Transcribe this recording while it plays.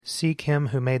Seek him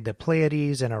who made the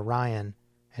Pleiades and Orion,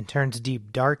 and turns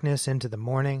deep darkness into the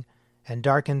morning, and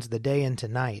darkens the day into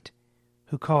night,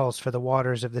 who calls for the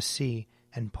waters of the sea,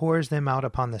 and pours them out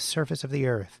upon the surface of the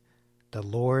earth. The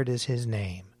Lord is his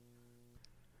name.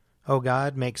 O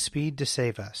God, make speed to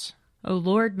save us. O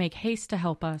Lord, make haste to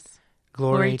help us.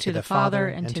 Glory to the Father,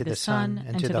 and to the Son,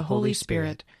 and to the Holy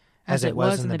Spirit, as it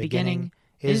was in the beginning,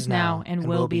 is now, and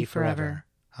will be forever.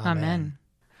 Amen.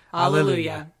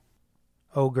 Alleluia.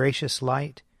 O gracious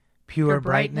light, pure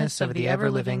brightness of the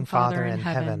ever-living Father in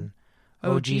heaven,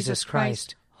 O Jesus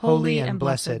Christ, holy and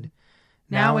blessed,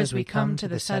 now as we come to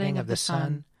the setting of the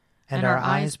sun, and our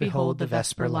eyes behold the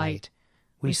vesper light,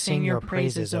 we sing your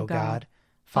praises, O God,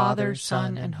 Father,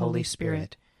 Son, and Holy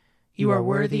Spirit. You are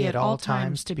worthy at all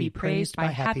times to be praised by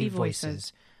happy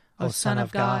voices, O Son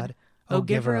of God, O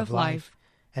Giver of life,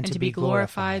 and to be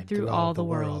glorified through all the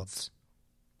worlds.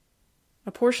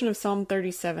 A portion of Psalm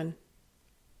 37.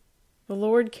 The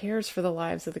Lord cares for the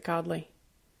lives of the godly,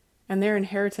 and their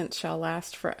inheritance shall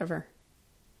last forever.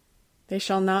 They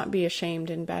shall not be ashamed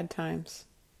in bad times,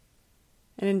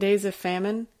 and in days of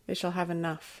famine they shall have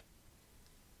enough.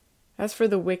 As for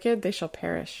the wicked, they shall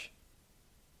perish,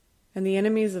 and the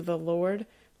enemies of the Lord,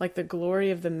 like the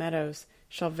glory of the meadows,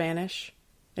 shall vanish.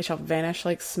 They shall vanish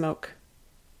like smoke.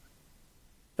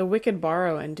 The wicked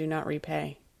borrow and do not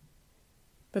repay,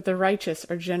 but the righteous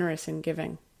are generous in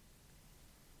giving.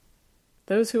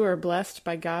 Those who are blessed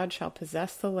by God shall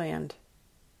possess the land,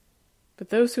 but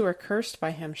those who are cursed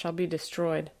by him shall be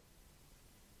destroyed.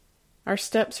 Our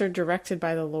steps are directed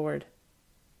by the Lord.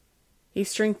 He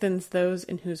strengthens those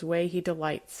in whose way he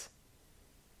delights.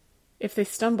 If they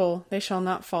stumble, they shall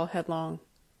not fall headlong,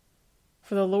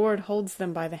 for the Lord holds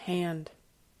them by the hand.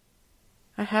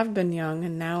 I have been young,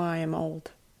 and now I am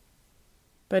old,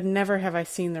 but never have I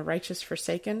seen the righteous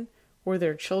forsaken, or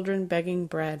their children begging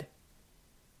bread.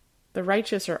 The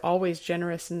righteous are always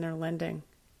generous in their lending,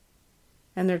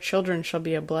 and their children shall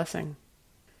be a blessing.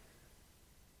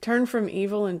 Turn from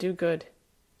evil and do good,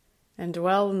 and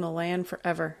dwell in the land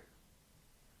forever.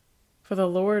 For the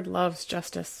Lord loves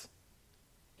justice.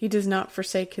 He does not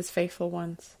forsake his faithful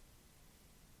ones.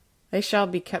 They shall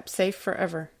be kept safe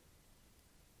forever,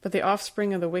 but the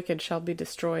offspring of the wicked shall be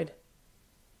destroyed.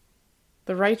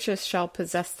 The righteous shall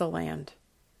possess the land,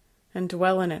 and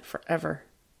dwell in it forever.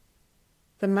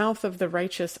 The mouth of the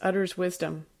righteous utters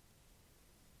wisdom,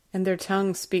 and their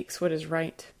tongue speaks what is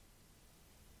right.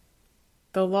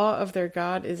 The law of their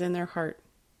God is in their heart,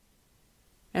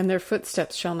 and their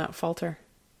footsteps shall not falter.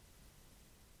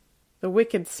 The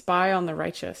wicked spy on the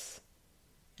righteous,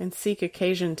 and seek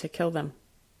occasion to kill them.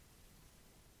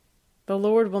 The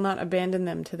Lord will not abandon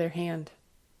them to their hand,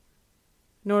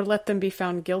 nor let them be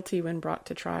found guilty when brought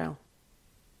to trial.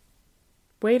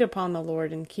 Wait upon the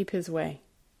Lord and keep his way.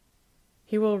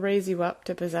 He will raise you up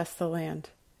to possess the land,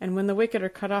 and when the wicked are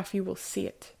cut off, you will see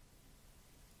it.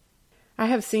 I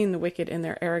have seen the wicked in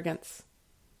their arrogance,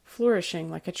 flourishing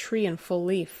like a tree in full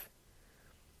leaf.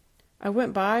 I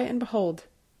went by, and behold,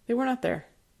 they were not there.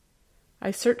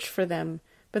 I searched for them,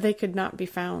 but they could not be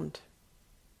found.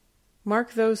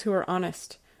 Mark those who are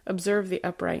honest, observe the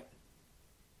upright,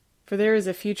 for there is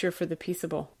a future for the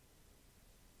peaceable.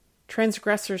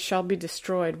 Transgressors shall be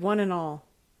destroyed, one and all.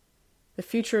 The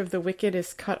future of the wicked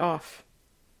is cut off.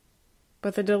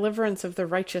 But the deliverance of the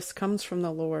righteous comes from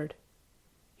the Lord.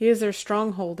 He is their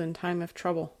stronghold in time of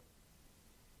trouble.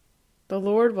 The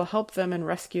Lord will help them and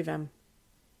rescue them.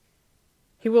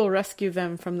 He will rescue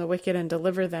them from the wicked and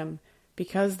deliver them,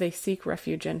 because they seek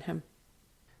refuge in him.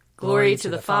 Glory to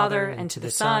the Father, and to the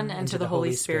Son, and to the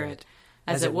Holy Spirit,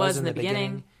 as it was in the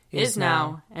beginning, is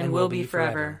now, and will be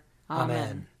forever.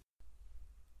 Amen.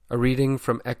 A reading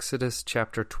from Exodus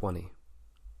chapter 20.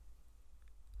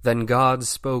 Then God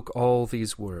spoke all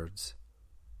these words.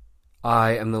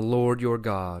 I am the Lord your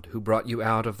God, who brought you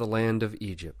out of the land of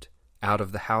Egypt, out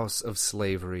of the house of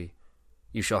slavery.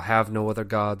 You shall have no other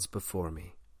gods before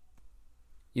me.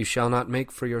 You shall not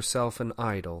make for yourself an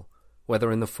idol,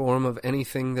 whether in the form of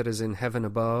anything that is in heaven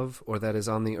above, or that is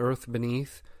on the earth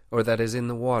beneath, or that is in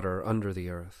the water under the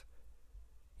earth.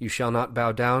 You shall not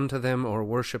bow down to them or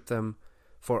worship them,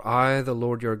 for I, the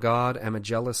Lord your God, am a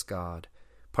jealous God,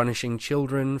 punishing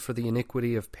children for the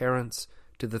iniquity of parents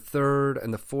to the third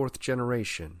and the fourth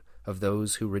generation of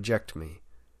those who reject me,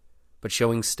 but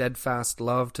showing steadfast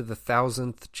love to the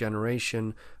 1,000th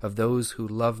generation of those who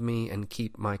love me and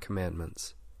keep my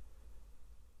commandments.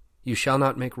 You shall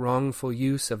not make wrongful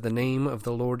use of the name of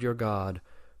the Lord your God,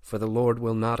 for the Lord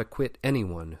will not acquit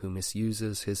anyone who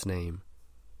misuses his name.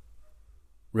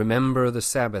 Remember the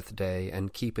Sabbath day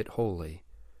and keep it holy.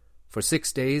 For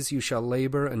 6 days you shall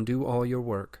labor and do all your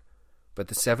work, But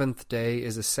the 7th day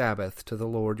is a Sabbath to the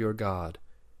Lord your God.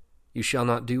 You shall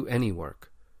not do any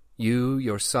work, you,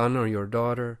 your son or your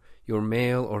daughter, your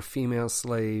male or female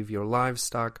slave, your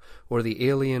livestock, or the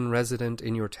alien resident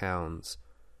in your towns.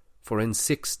 For in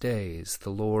 6 days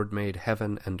the Lord made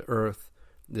heaven and earth,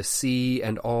 the sea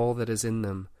and all that is in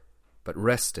them, but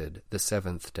rested the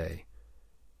 7th day.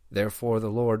 Therefore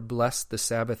the Lord blessed the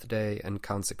Sabbath day and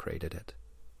consecrated it.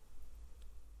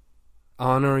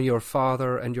 Honor your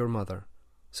father and your mother,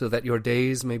 so that your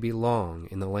days may be long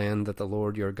in the land that the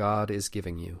Lord your God is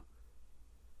giving you.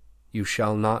 You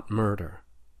shall not murder.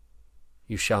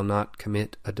 You shall not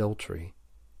commit adultery.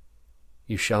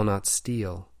 You shall not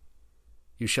steal.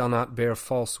 You shall not bear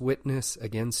false witness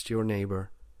against your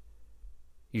neighbor.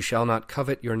 You shall not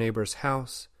covet your neighbor's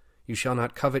house. You shall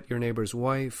not covet your neighbor's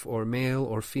wife, or male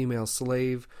or female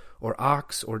slave, or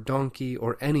ox or donkey,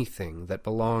 or anything that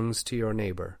belongs to your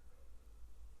neighbor.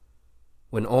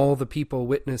 When all the people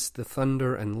witnessed the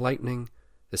thunder and lightning,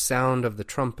 the sound of the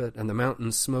trumpet, and the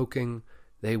mountain smoking,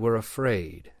 they were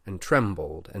afraid and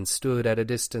trembled and stood at a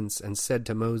distance and said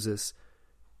to Moses,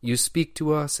 You speak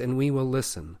to us, and we will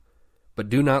listen, but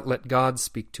do not let God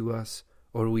speak to us,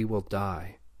 or we will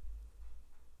die.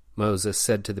 Moses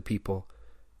said to the people,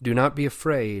 Do not be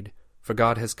afraid, for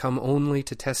God has come only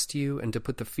to test you and to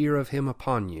put the fear of him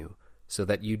upon you, so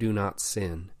that you do not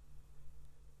sin.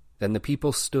 Then the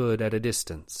people stood at a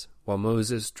distance, while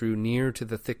Moses drew near to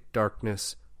the thick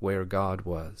darkness where God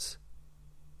was.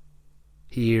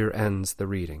 Here ends the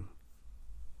reading.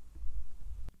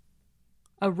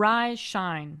 Arise,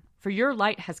 shine, for your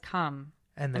light has come,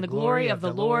 and the glory of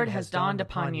the Lord has dawned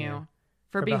upon you.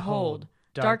 For behold,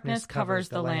 darkness covers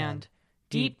the land,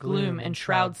 deep gloom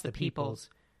enshrouds the peoples.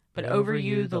 But over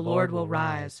you the Lord will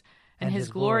rise, and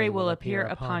his glory will appear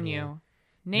upon you.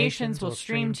 Nations will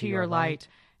stream to your light,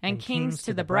 and kings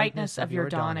to the brightness of your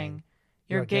dawning.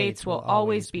 Your gates will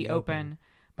always be open.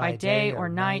 By day or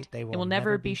night they will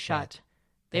never be shut.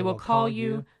 They will call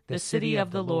you the city of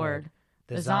the Lord,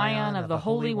 the Zion of the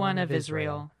Holy One of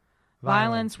Israel.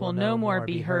 Violence will no more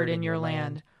be heard in your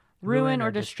land, ruin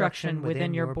or destruction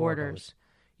within your borders.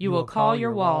 You will call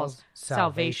your walls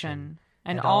salvation,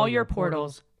 and all your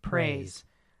portals praise.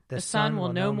 The sun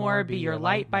will no more be your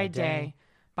light by day.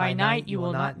 By night you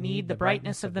will not need the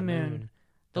brightness of the moon.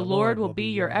 The Lord will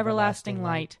be your everlasting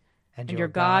light, and your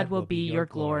God will be your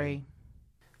glory.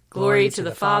 Glory to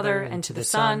the Father, and to the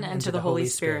Son, and to the Holy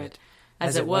Spirit,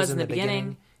 as it was in the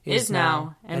beginning, is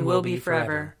now, and will be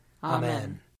forever.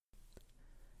 Amen.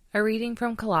 A reading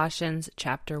from Colossians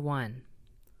chapter 1.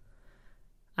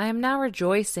 I am now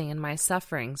rejoicing in my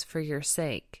sufferings for your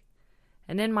sake,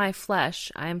 and in my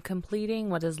flesh I am completing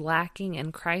what is lacking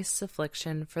in Christ's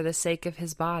affliction for the sake of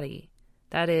his body,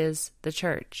 that is, the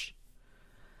church.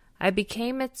 I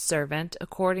became its servant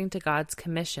according to God's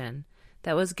commission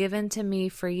that was given to me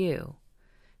for you,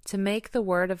 to make the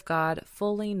word of God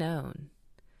fully known,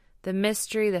 the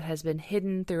mystery that has been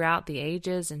hidden throughout the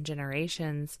ages and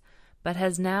generations, but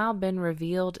has now been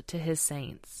revealed to his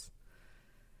saints.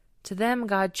 To them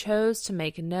God chose to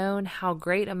make known how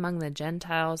great among the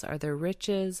Gentiles are the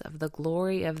riches of the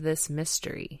glory of this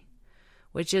mystery,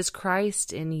 which is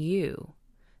Christ in you,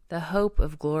 the hope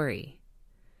of glory.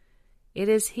 It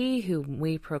is he whom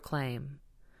we proclaim,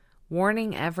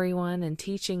 warning everyone and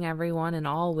teaching everyone in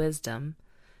all wisdom,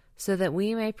 so that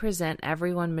we may present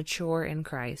everyone mature in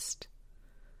Christ.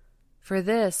 For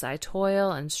this I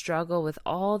toil and struggle with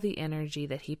all the energy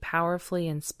that he powerfully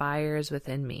inspires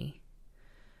within me.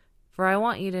 For I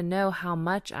want you to know how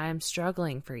much I am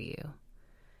struggling for you,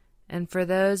 and for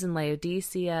those in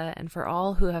Laodicea, and for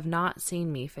all who have not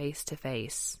seen me face to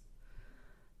face.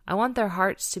 I want their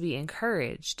hearts to be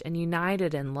encouraged and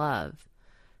united in love,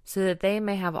 so that they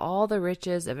may have all the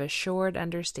riches of assured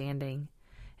understanding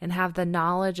and have the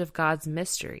knowledge of God's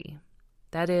mystery,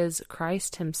 that is,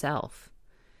 Christ himself,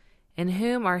 in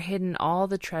whom are hidden all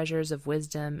the treasures of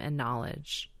wisdom and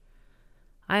knowledge.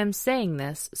 I am saying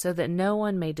this so that no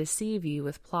one may deceive you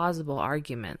with plausible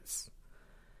arguments.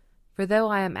 For though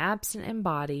I am absent in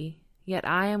body, yet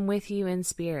I am with you in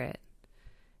spirit,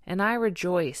 and I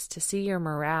rejoice to see your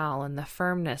morale and the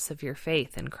firmness of your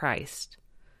faith in Christ.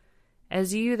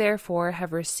 As you therefore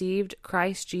have received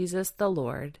Christ Jesus the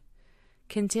Lord,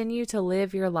 continue to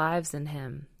live your lives in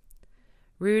him,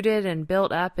 rooted and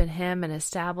built up in him and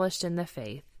established in the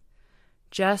faith,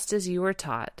 just as you were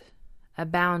taught,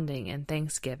 abounding in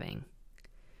thanksgiving.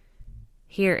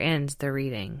 Here ends the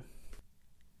reading.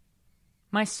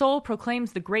 My soul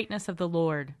proclaims the greatness of the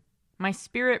Lord. My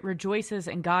spirit rejoices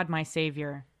in God my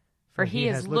Savior, for he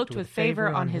has looked with favor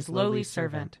on his lowly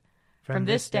servant. From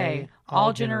this day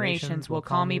all generations will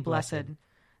call me blessed.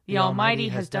 The Almighty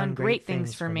has done great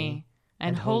things for me,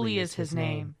 and holy is his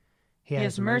name. He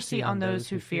has mercy on those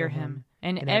who fear him,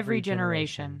 in every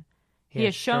generation. He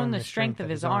has shown the strength of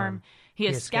his arm. He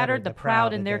has scattered the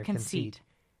proud in their conceit.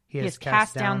 He has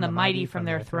cast down the mighty from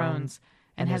their thrones,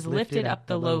 and has lifted up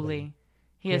the lowly.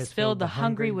 He has filled the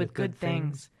hungry with good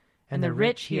things, and the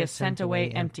rich he has sent away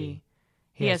empty.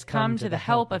 He has come to the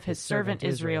help of his servant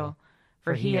Israel,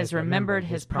 for he has remembered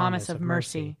his promise of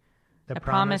mercy, the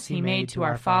promise he made to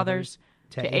our fathers,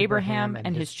 to Abraham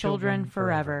and his children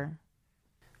forever.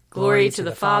 Glory to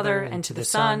the Father, and to the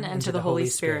Son, and to the Holy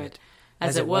Spirit,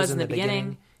 as it was in the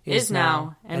beginning, is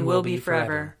now, and will be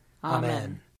forever.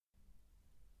 Amen.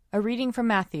 A reading from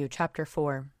Matthew chapter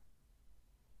 4.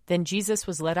 Then Jesus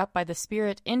was led up by the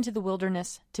Spirit into the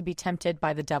wilderness to be tempted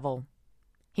by the devil.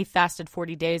 He fasted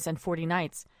 40 days and 40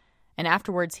 nights, and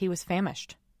afterwards he was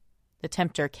famished. The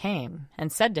tempter came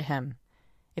and said to him,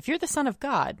 "If you're the Son of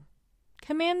God,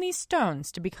 command these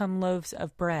stones to become loaves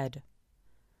of bread."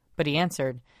 But he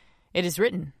answered, "It is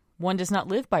written, one does not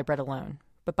live by bread alone,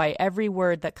 but by every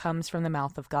word that comes from the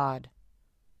mouth of God."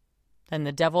 Then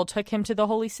the devil took him to the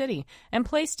holy city and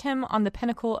placed him on the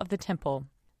pinnacle of the temple,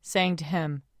 saying to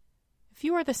him, "If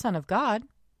you are the Son of God,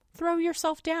 throw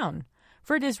yourself down,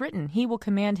 for it is written, he will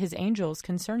command his angels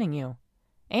concerning you,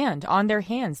 and on their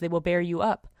hands they will bear you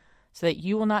up, so that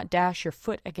you will not dash your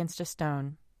foot against a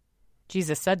stone."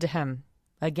 Jesus said to him,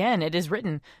 "Again it is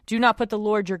written, do not put the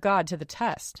Lord your God to the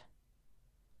test."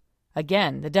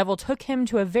 Again the devil took him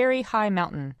to a very high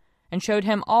mountain, and showed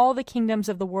him all the kingdoms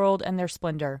of the world and their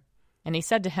splendor. And he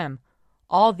said to him,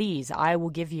 "All these I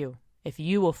will give you, if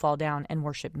you will fall down and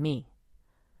worship me."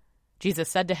 Jesus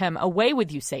said to him, "Away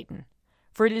with you, Satan,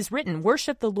 for it is written,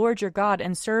 worship the Lord your God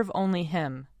and serve only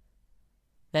him."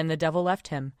 Then the devil left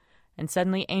him, and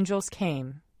suddenly angels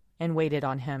came and waited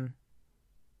on him.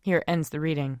 Here ends the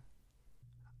reading.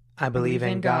 I believe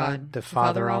in God, the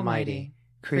Father Almighty,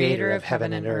 creator of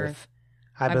heaven and earth.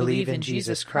 I believe in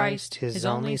Jesus Christ, his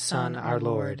only Son, our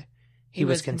Lord. He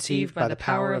was conceived by the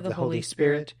power of the Holy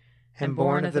Spirit and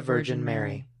born of the Virgin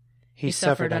Mary. He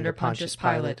suffered under Pontius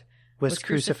Pilate, was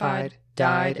crucified,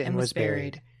 died, and was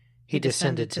buried. He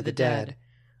descended to the dead.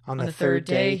 On the third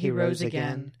day he rose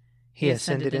again. He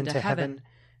ascended into heaven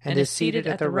and is seated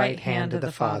at the right hand of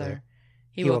the Father.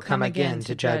 He will come again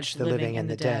to judge the living and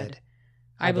the dead.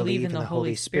 I believe in the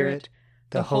Holy Spirit,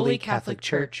 the Holy Catholic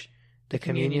Church, the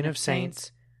communion of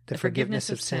saints, the forgiveness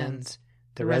of sins,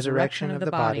 the resurrection of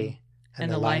the body, and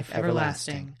the life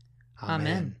everlasting.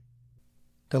 Amen.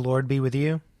 The Lord be with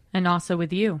you. And also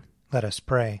with you. Let us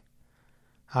pray.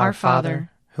 Our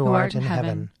Father, who art in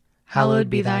heaven, hallowed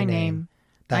be thy name.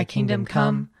 Thy kingdom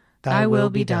come, thy will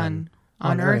be done,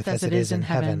 on earth as it is in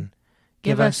heaven.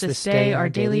 Give us this day our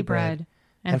daily bread,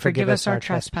 and forgive us our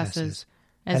trespasses,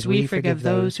 as we forgive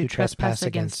those who trespass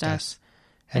against us.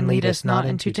 And lead us not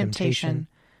into temptation,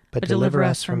 but deliver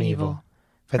us from evil.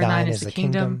 For thine is the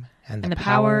kingdom, and the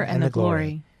power, and the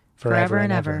glory, forever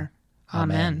and ever.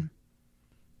 Amen.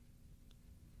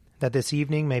 That this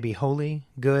evening may be holy,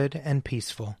 good, and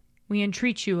peaceful. We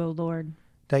entreat you, O Lord.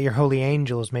 That your holy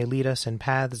angels may lead us in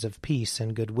paths of peace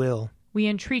and goodwill. We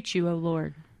entreat you, O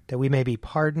Lord. That we may be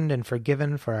pardoned and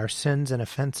forgiven for our sins and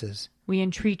offenses. We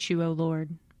entreat you, O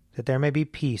Lord. That there may be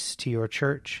peace to your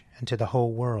church and to the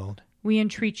whole world. We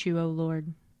entreat you, O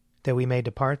Lord. That we may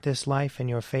depart this life in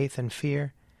your faith and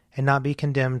fear, and not be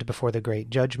condemned before the great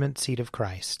judgment seat of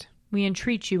Christ. We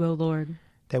entreat you, O Lord.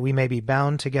 That we may be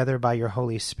bound together by your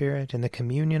Holy Spirit in the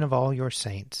communion of all your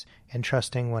saints,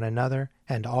 entrusting one another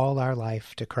and all our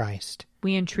life to Christ.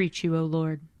 We entreat you, O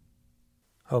Lord.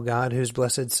 O God, whose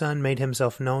blessed Son made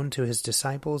himself known to his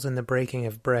disciples in the breaking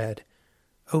of bread,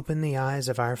 open the eyes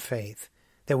of our faith,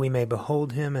 that we may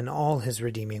behold him in all his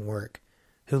redeeming work,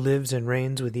 who lives and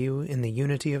reigns with you in the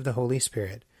unity of the Holy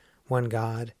Spirit, one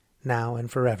God, now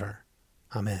and forever.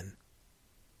 Amen.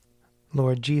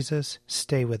 Lord Jesus,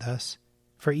 stay with us,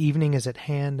 for evening is at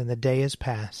hand and the day is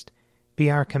past.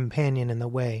 Be our companion in the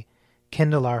way,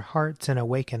 kindle our hearts and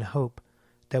awaken hope,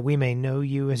 that we may know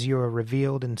you as you are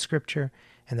revealed in Scripture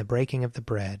and the breaking of the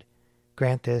bread.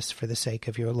 Grant this for the sake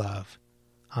of your love.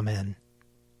 Amen.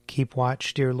 Keep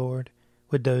watch, dear Lord,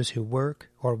 with those who work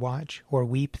or watch or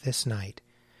weep this night,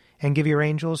 and give your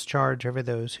angels charge over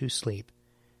those who sleep.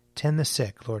 Tend the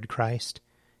sick, Lord Christ.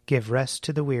 Give rest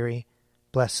to the weary.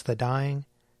 Bless the dying.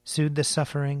 Soothe the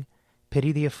suffering.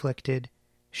 Pity the afflicted.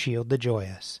 Shield the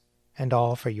joyous. And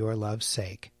all for your love's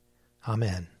sake.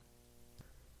 Amen.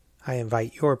 I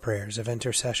invite your prayers of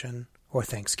intercession or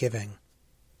thanksgiving.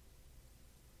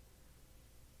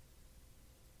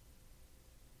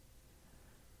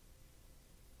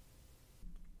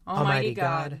 Almighty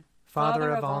God, Father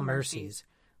of all mercies,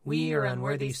 we, your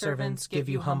unworthy servants, give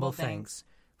you humble thanks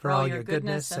for all your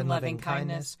goodness and loving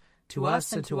kindness to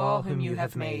us and to all whom you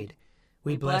have made.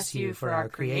 We bless you for our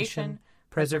creation,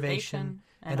 preservation,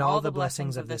 and all the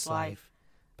blessings of this life,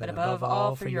 but above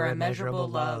all for your immeasurable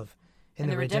love in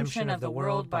the redemption of the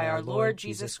world by our Lord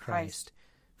Jesus Christ,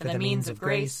 for the means of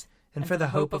grace and for the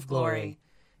hope of glory.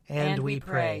 And we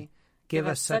pray, give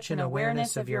us such an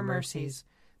awareness of your mercies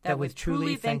that with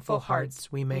truly thankful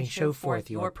hearts we may show forth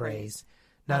your praise,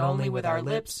 not only with our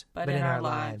lips but in our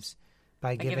lives,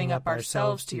 by giving up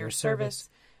ourselves to your service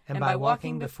and by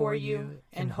walking before you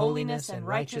in holiness and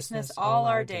righteousness all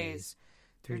our days,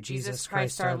 through Jesus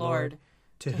Christ our Lord,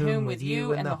 to whom with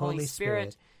you and the Holy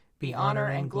Spirit be honor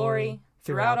and glory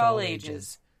throughout all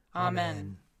ages.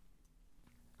 Amen.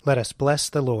 Let us bless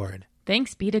the Lord.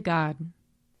 Thanks be to God.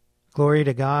 Glory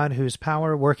to God, whose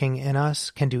power working in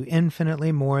us can do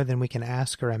infinitely more than we can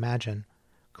ask or imagine.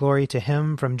 Glory to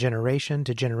him from generation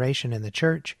to generation in the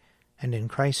Church and in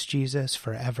Christ Jesus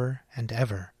forever and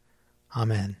ever.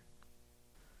 Amen.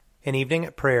 An Evening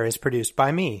at Prayer is produced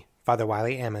by me, Father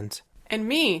Wiley Ammons. And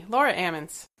me, Laura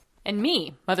Ammons. And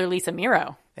me, Mother Lisa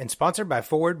Miro. And sponsored by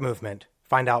Forward Movement.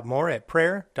 Find out more at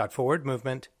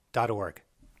prayer.forwardmovement.org.